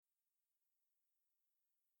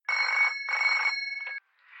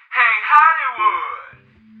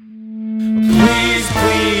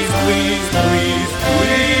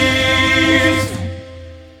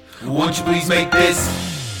Won't you please make this?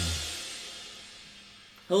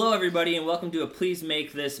 Hello everybody and welcome to a Please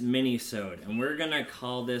Make This mini-sode. And we're gonna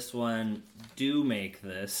call this one Do Make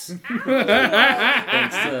This.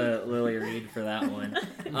 Thanks to Lily Reed for that one.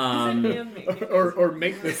 Or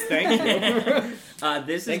make this, thank you.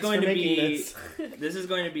 This is going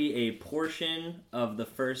to be a portion of the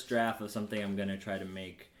first draft of something I'm gonna try to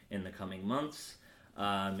make in the coming months.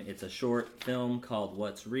 It's a short film called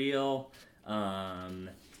What's Real.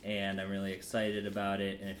 And I'm really excited about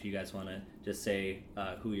it. And if you guys want to just say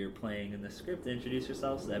who you're playing in the script and introduce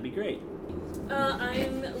yourselves, that'd be great.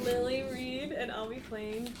 I'm Lily Reed, and I'll be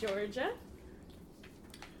playing Georgia.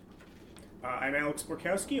 I'm Alex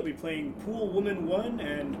Borkowski. I'll be playing Pool Woman 1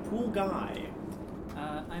 and Pool Guy.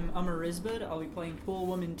 I'm Umar Rizbud. I'll be playing Pool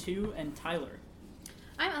Woman 2 and Tyler.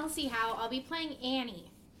 I'm Elsie Howe. I'll be playing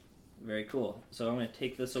Annie. Very cool. So I'm going to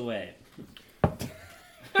take this away.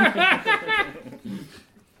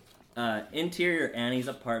 Interior Annie's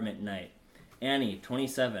apartment night. Annie,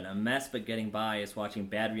 27, a mess but getting by, is watching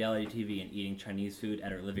bad reality TV and eating Chinese food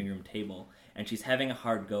at her living room table, and she's having a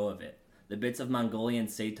hard go of it. The bits of Mongolian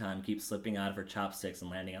seitan keep slipping out of her chopsticks and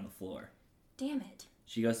landing on the floor. Damn it.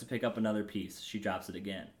 She goes to pick up another piece. She drops it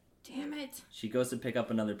again. Damn it. She goes to pick up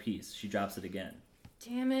another piece. She drops it again.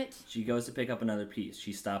 Damn it. She goes to pick up another piece.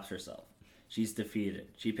 She stops herself. She's defeated.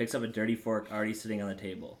 She picks up a dirty fork already sitting on the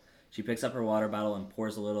table. She picks up her water bottle and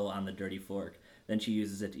pours a little on the dirty fork. Then she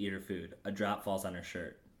uses it to eat her food. A drop falls on her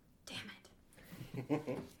shirt. Damn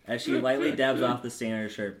it. As she lightly dabs off the stain on her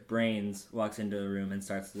shirt, Brains walks into the room and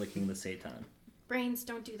starts licking the seitan. Brains,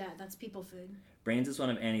 don't do that. That's people food. Brains is one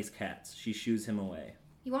of Annie's cats. She shoos him away.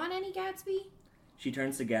 You want any, Gatsby? She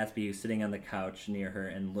turns to Gatsby, who's sitting on the couch near her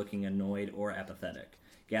and looking annoyed or apathetic.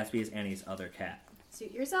 Gatsby is Annie's other cat.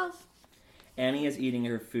 Suit yourself. Annie is eating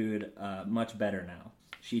her food much better now.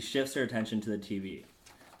 She shifts her attention to the TV.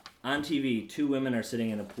 On TV, two women are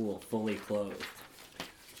sitting in a pool, fully clothed.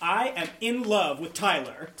 I am in love with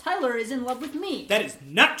Tyler. Tyler is in love with me. That is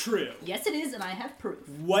not true. Yes, it is, and I have proof.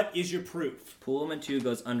 What is your proof? Pool Woman 2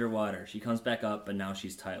 goes underwater. She comes back up, but now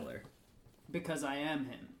she's Tyler. Because I am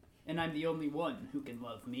him, and I'm the only one who can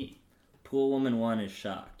love me. Pool Woman 1 is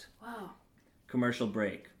shocked. Wow. Commercial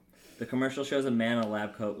break. The commercial shows a man in a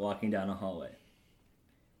lab coat walking down a hallway.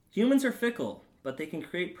 Humans are fickle, but they can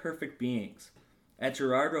create perfect beings. At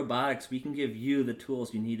Gerard Robotics, we can give you the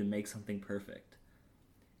tools you need to make something perfect.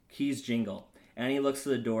 Keys jingle. Annie looks to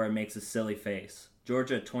the door and makes a silly face.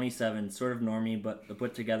 Georgia, 27, sort of normie, but the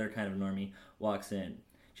put-together kind of normie, walks in.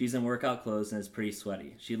 She's in workout clothes and is pretty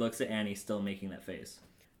sweaty. She looks at Annie, still making that face.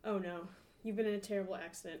 Oh no, you've been in a terrible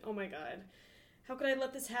accident. Oh my god. How could I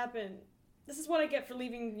let this happen? This is what I get for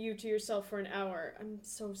leaving you to yourself for an hour. I'm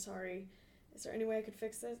so sorry. Is there any way I could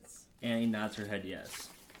fix this? Annie nods her head yes.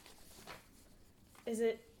 Is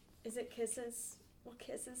it kisses? Will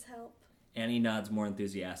kisses help? Annie nods more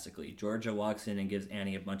enthusiastically. Georgia walks in and gives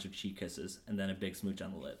Annie a bunch of cheek kisses and then a big smooch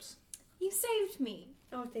on the lips. You saved me.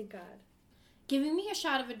 Oh, thank God. Giving me a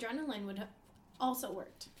shot of adrenaline would have also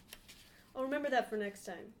worked. I'll remember that for next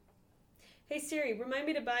time. Hey Siri, remind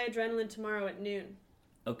me to buy adrenaline tomorrow at noon.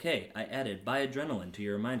 Okay, I added buy adrenaline to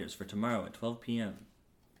your reminders for tomorrow at 12 p.m.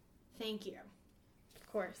 Thank you.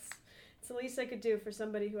 Of course. It's the least I could do for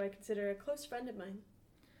somebody who I consider a close friend of mine.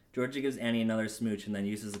 Georgia gives Annie another smooch and then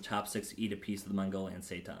uses the chopsticks to eat a piece of the Mongolian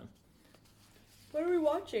seitan. What are we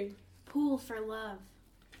watching? Pool for love.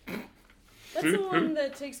 That's the one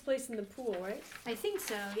that takes place in the pool, right? I think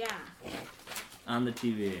so, yeah. On the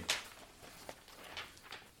TV.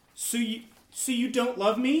 So you don't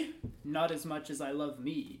love me? Not as much as I love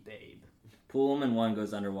me, babe. Pool Woman 1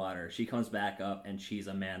 goes underwater. She comes back up and she's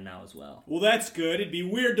a man now as well. Well, that's good. It'd be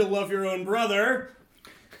weird to love your own brother.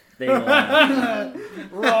 They laugh.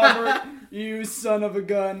 Robert, you son of a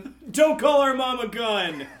gun. Don't call our mom a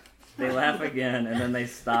gun. They laugh again and then they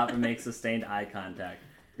stop and make sustained eye contact.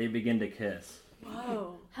 They begin to kiss.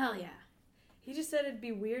 Whoa. Hell yeah. He just said it'd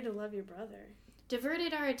be weird to love your brother.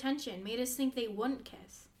 Diverted our attention, made us think they wouldn't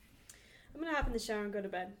kiss. I'm gonna hop in the shower and go to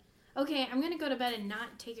bed. Okay, I'm gonna go to bed and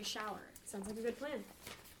not take a shower. Sounds like a good plan.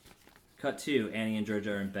 Cut 2, Annie and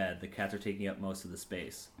Georgia are in bed. The cats are taking up most of the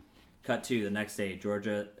space. Cut 2, the next day,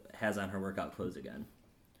 Georgia has on her workout clothes again.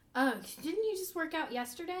 Oh, didn't you just work out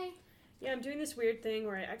yesterday? Yeah, I'm doing this weird thing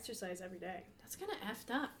where I exercise every day. That's kinda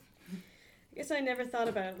effed up. I guess I never thought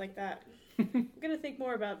about it like that. I'm gonna think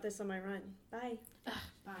more about this on my run. Bye. Ugh,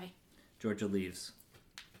 bye. Georgia leaves.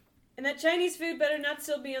 And that Chinese food better not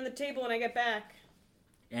still be on the table when I get back.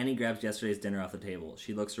 Annie grabs yesterday's dinner off the table.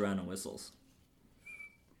 She looks around and whistles.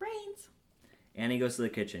 Brains. Annie goes to the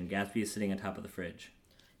kitchen. Gatsby is sitting on top of the fridge.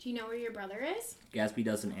 Do you know where your brother is? Gatsby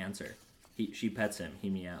doesn't answer. She pets him. He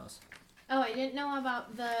meows. Oh, I didn't know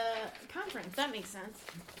about the conference. That makes sense.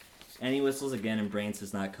 Annie whistles again and Brains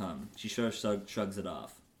does not come. She shrugs it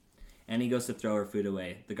off. Annie goes to throw her food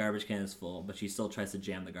away. The garbage can is full, but she still tries to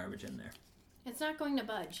jam the garbage in there. It's not going to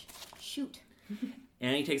budge. Shoot.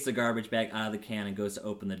 Annie takes the garbage bag out of the can and goes to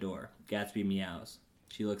open the door. Gatsby meows.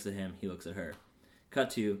 She looks at him. He looks at her. Cut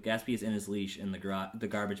to, Gatsby is in his leash and the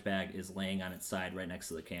garbage bag is laying on its side right next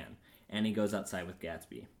to the can. Annie goes outside with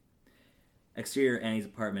Gatsby. Exterior Annie's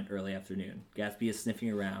apartment early afternoon. Gatsby is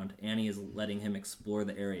sniffing around. Annie is letting him explore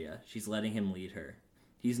the area. She's letting him lead her.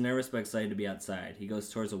 He's nervous but excited to be outside. He goes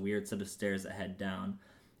towards a weird set of stairs that head down.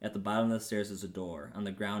 At the bottom of the stairs is a door. On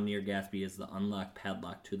the ground near Gatsby is the unlocked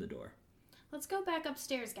padlock to the door. Let's go back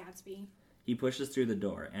upstairs, Gatsby. He pushes through the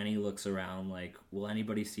door. Annie looks around like, will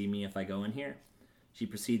anybody see me if I go in here? She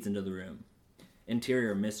proceeds into the room.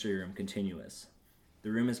 Interior mystery room continuous.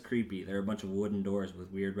 The room is creepy. There are a bunch of wooden doors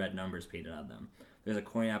with weird red numbers painted on them. There's a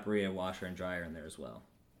coin-operated washer and dryer in there as well.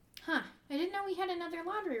 Huh. I didn't know we had another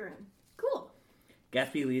laundry room. Cool.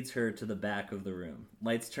 Gatsby leads her to the back of the room.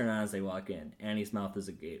 Lights turn on as they walk in. Annie's mouth is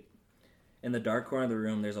agape. In the dark corner of the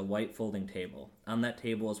room, there's a white folding table. On that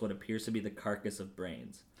table is what appears to be the carcass of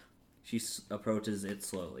Brains. She approaches it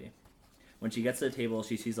slowly. When she gets to the table,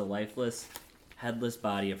 she sees a lifeless, headless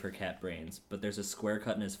body of her cat Brains, but there's a square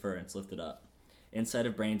cut in his fur and it's lifted up. Inside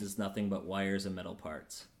of Brains is nothing but wires and metal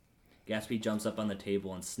parts. Gatsby jumps up on the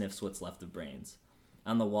table and sniffs what's left of Brains.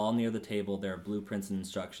 On the wall near the table, there are blueprints and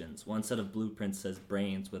instructions. One set of blueprints says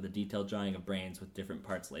Brains with a detailed drawing of Brains with different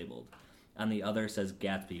parts labeled. On the other says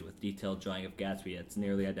Gatsby with detailed drawing of Gatsby that's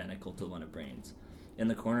nearly identical to one of Brains. In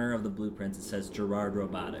the corner of the blueprints, it says Gerard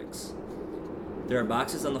Robotics. There are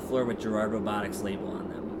boxes on the floor with Gerard Robotics label on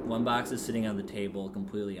them. One box is sitting on the table,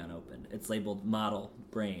 completely unopened. It's labeled Model,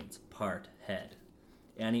 Brains, Part, Head.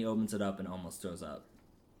 Annie opens it up and almost throws up.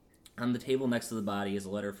 On the table next to the body is a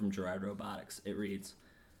letter from Gerard Robotics. It reads,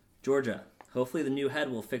 Georgia, hopefully the new head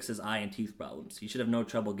will fix his eye and teeth problems. He should have no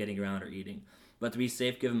trouble getting around or eating. But to be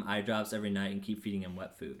safe, give him eye drops every night and keep feeding him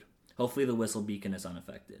wet food. Hopefully the whistle beacon is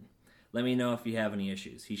unaffected. Let me know if you have any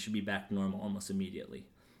issues. He should be back to normal almost immediately.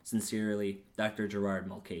 Sincerely, Dr. Gerard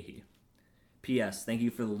Mulcahy. P.S. Thank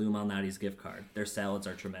you for the Lou Malnati's gift card. Their salads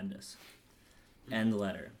are tremendous. End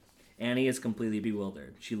letter. Annie is completely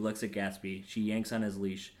bewildered. She looks at Gatsby. She yanks on his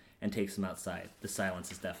leash and takes him outside. The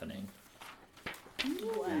silence is deafening.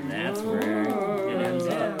 Wow. And that's where it ends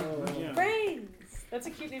up. Yeah. Brains! That's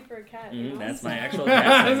a cute name for a cat. You know? That's my actual cat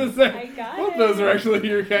I name. was gonna say, I got both it. those are actually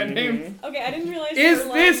your cat names. Okay, I didn't realize. Is they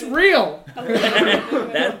were this like- real?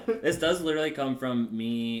 This does literally come from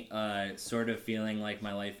me sort of feeling like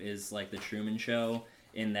my life is like the Truman Show,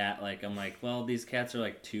 in that like I'm like, well, these cats are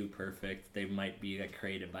like too perfect. They might be like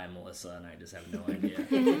created by Melissa and I just have no idea.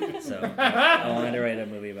 So I wanted to write a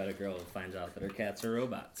movie about a girl who finds out that her cats are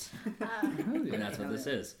robots. And that's what this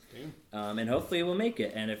is. And hopefully we'll make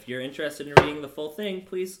it. And if you're interested in reading the full thing,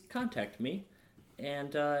 please contact me.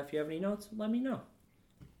 And if you have any notes, let me know.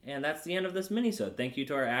 And that's the end of this minisode. Thank you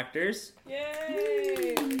to our actors.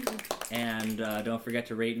 Yay! And don't forget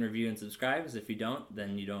to rate and review and subscribe, because if you don't,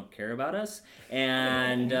 then you don't care about us.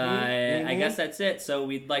 And I guess that's it. So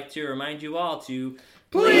we'd like to remind you all to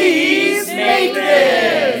Please make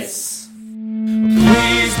this!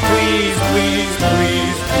 Please, please, please,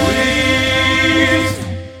 please,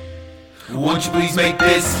 please. Won't you please make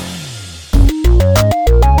this?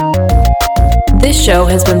 This show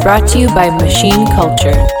has been brought to you by Machine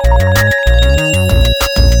Culture.